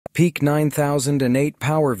Peak 9008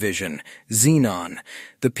 Power Vision, Xenon.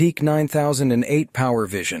 The Peak 9008 Power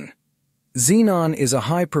Vision. Xenon is a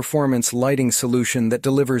high-performance lighting solution that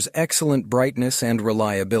delivers excellent brightness and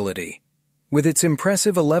reliability. With its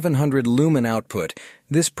impressive 1100 lumen output,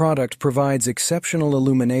 this product provides exceptional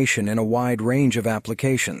illumination in a wide range of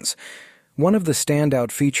applications. One of the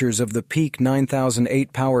standout features of the Peak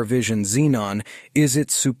 9008 Power Vision Xenon is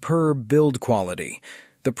its superb build quality.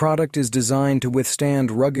 The product is designed to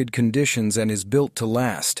withstand rugged conditions and is built to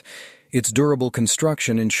last. Its durable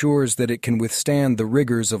construction ensures that it can withstand the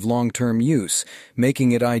rigors of long-term use,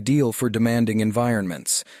 making it ideal for demanding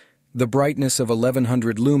environments. The brightness of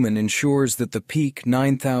 1100 lumen ensures that the Peak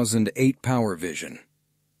 9008 Power Vision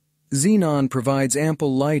Xenon provides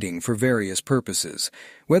ample lighting for various purposes.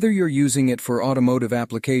 Whether you're using it for automotive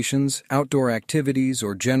applications, outdoor activities,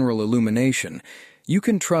 or general illumination, you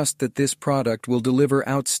can trust that this product will deliver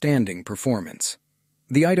outstanding performance.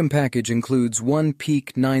 The item package includes one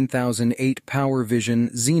Peak 9008 Power Vision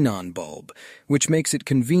Xenon bulb, which makes it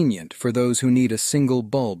convenient for those who need a single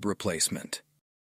bulb replacement.